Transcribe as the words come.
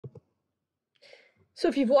So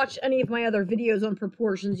if you've watched any of my other videos on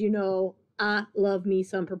proportions, you know I love me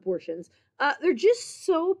some proportions. They're just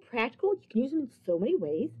so practical. You can use them in so many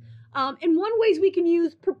ways. And one ways we can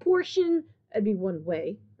use proportion, that'd be one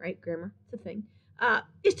way, right? Grammar, it's a thing,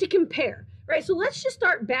 is to compare, right? So let's just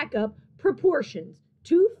start back up. Proportions,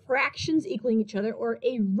 two fractions equaling each other, or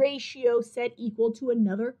a ratio set equal to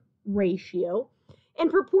another ratio. And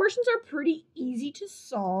proportions are pretty easy to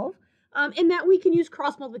solve. In that we can use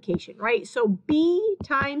cross multiplication, right? So B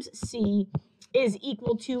times C is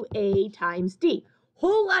equal to A times D.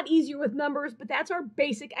 Whole lot easier with numbers, but that's our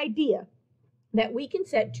basic idea, that we can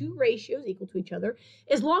set two ratios equal to each other.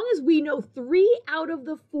 As long as we know 3 out of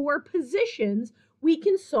the 4 positions, we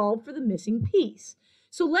can solve for the missing piece.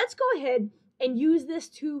 So let's go ahead and use this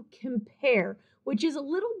to compare, which is a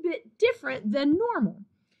little bit different than normal.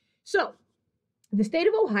 So the state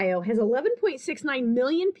of Ohio has 11.69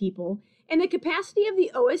 million people, and the capacity of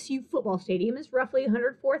the OSU football stadium is roughly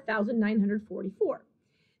 104,944.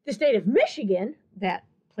 The state of Michigan, that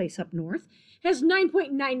place up north, has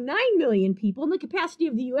 9.99 million people, and the capacity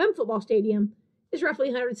of the UM football stadium is roughly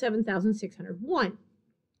 107,601.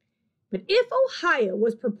 But if Ohio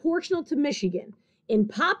was proportional to Michigan in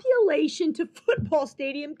population to football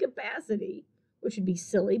stadium capacity, which would be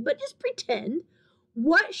silly, but just pretend,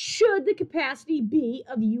 what should the capacity be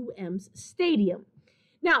of UM's stadium?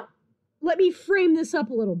 Now, let me frame this up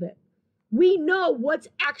a little bit. We know what's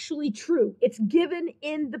actually true. It's given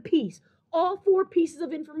in the piece. All 4 pieces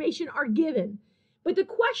of information are given. But the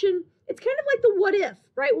question, it's kind of like the what if,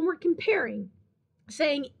 right? When we're comparing,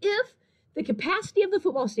 saying if the capacity of the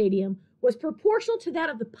football stadium was proportional to that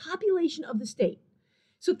of the population of the state.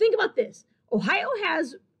 So think about this. Ohio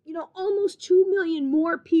has, almost 2 million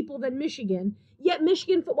more people than Michigan, yet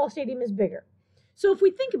Michigan football stadium is bigger. So if we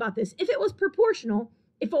think about this, if it was proportional,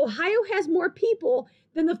 if Ohio has more people,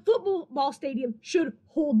 then the football stadium should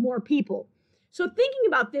hold more people. So thinking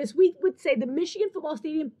about this, we would say the Michigan football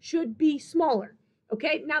stadium should be smaller.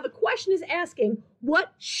 Okay, now the question is asking,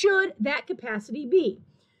 what should that capacity be?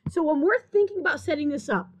 So when we're thinking about setting this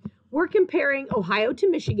up, we're comparing Ohio to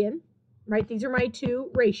Michigan, right? These are my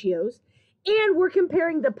 2 ratios. And we're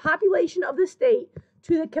comparing the population of the state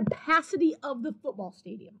to the capacity of the football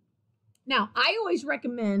stadium. Now, I always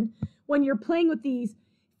recommend when you're playing with these,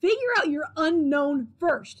 figure out your unknown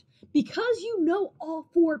first. Because you know all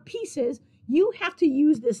 4 pieces, you have to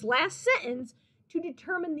use this last sentence to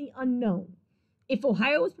determine the unknown. If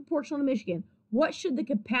Ohio is proportional to Michigan, what should the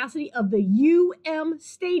capacity of the UM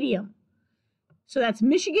stadium? So that's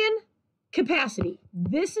Michigan capacity.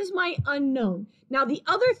 This is my unknown. Now, the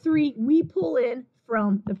other 3 we pull in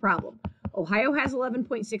from the problem. Ohio has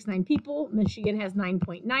 11.69 people. Michigan has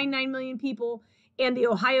 9.99 million people. And the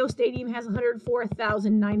Ohio Stadium has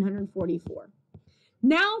 104,944.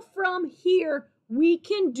 Now, from here, we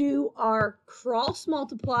can do our cross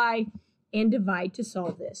multiply and divide to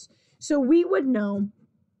solve this. So we would know,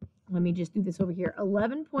 let me just do this over here,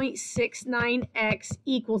 11.69x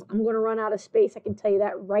equals, I'm going to run out of space, I can tell you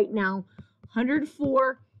that right now,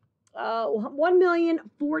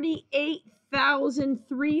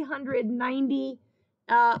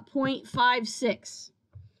 1,048,390.56.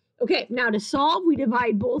 Okay, now to solve, we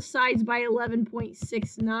divide both sides by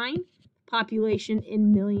 11.69, population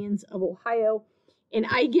in millions of Ohio, and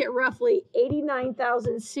I get roughly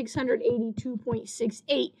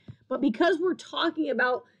 89,682.68. But because we're talking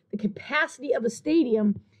about the capacity of a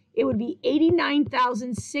stadium, it would be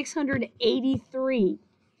 89,683.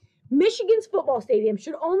 Michigan's football stadium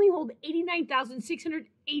should only hold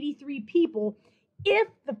 89,683 people if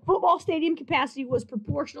the football stadium capacity was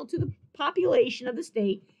proportional to the population of the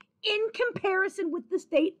state in comparison with the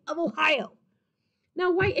state of Ohio.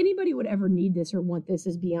 Now, why anybody would ever need this or want this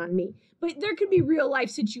is beyond me. But there could be real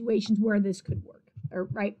life situations where this could work, or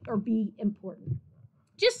be important.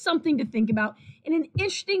 Just something to think about and an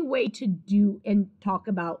interesting way to do and talk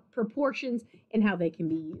about proportions and how they can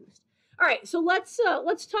be used. All right, so let's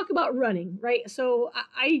talk about running, right? So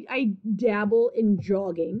I dabble in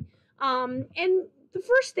jogging, and the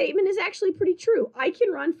first statement is actually pretty true. I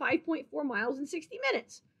can run 5.4 miles in 60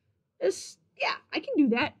 minutes. I can do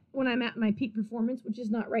that when I'm at my peak performance, which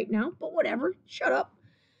is not right now, but whatever, shut up.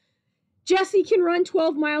 Jesse can run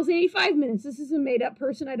 12 miles in 85 minutes. This is a made-up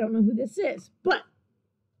person. I don't know who this is, but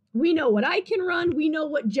we know what I can run. We know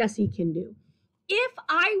what Jesse can do. If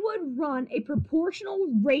I would run a proportional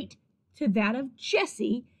rate to that of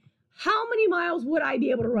Jesse, how many miles would I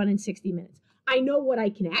be able to run in 60 minutes? I know what I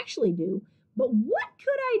can actually do, but what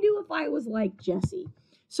could I do if I was like Jesse?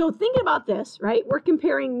 So thinking about this, right? We're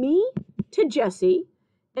comparing me to Jesse,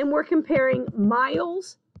 and we're comparing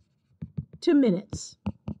miles to minutes.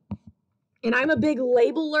 And I'm a big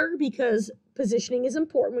labeler because positioning is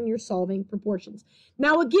important when you're solving proportions.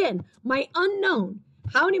 Now, again, my unknown,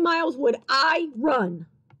 how many miles would I run?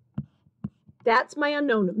 That's my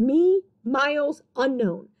unknown. Me, miles,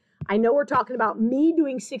 unknown. I know we're talking about me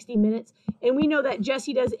doing 60 minutes, and we know that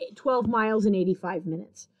Jesse does 12 miles in 85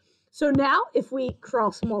 minutes. So now if we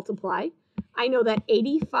cross multiply, I know that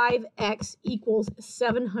 85x equals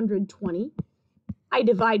 720. I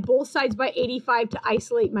divide both sides by 85 to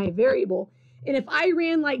isolate my variable. And if I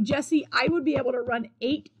ran like Jesse, I would be able to run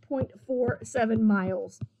 8.47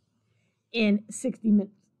 miles in 60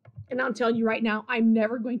 minutes. And I'm telling you right now, I'm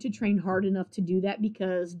never going to train hard enough to do that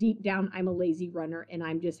because deep down, I'm a lazy runner and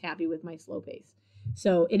I'm just happy with my slow pace.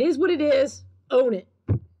 So it is what it is. Own it.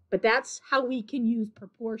 But that's how we can use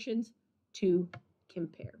proportions to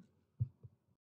compare.